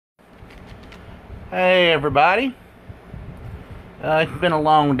Hey everybody, it's been a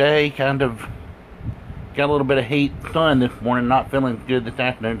long day, kind of got a little bit of heat sun this morning, not feeling good this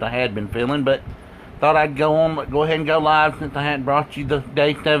afternoon as I had been feeling, but thought I'd go ahead and go live since I hadn't brought you the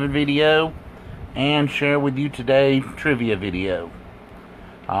day 7 video and share with you today's trivia video.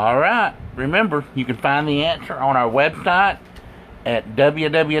 Alright, remember you can find the answer on our website at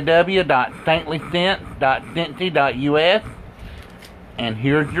www.saintlicents.scentsy.us, and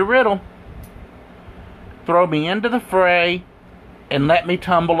here's your riddle. Throw me into the fray and let me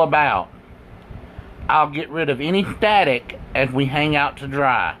tumble about. I'll get rid of any static as we hang out to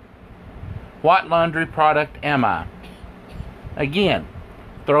dry. What laundry product am I? Again,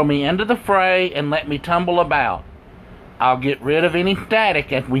 throw me into the fray and let me tumble about. I'll get rid of any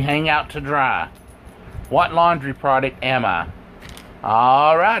static as we hang out to dry. What laundry product am I?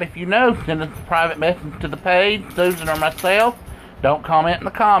 Alright, if you know, send us a private message to the page, Susan or myself. Don't comment in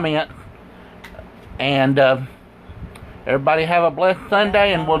the comments. And everybody have a blessed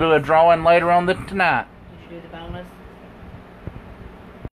Sunday, and we'll do a drawing later on this tonight. Did you do the bonus?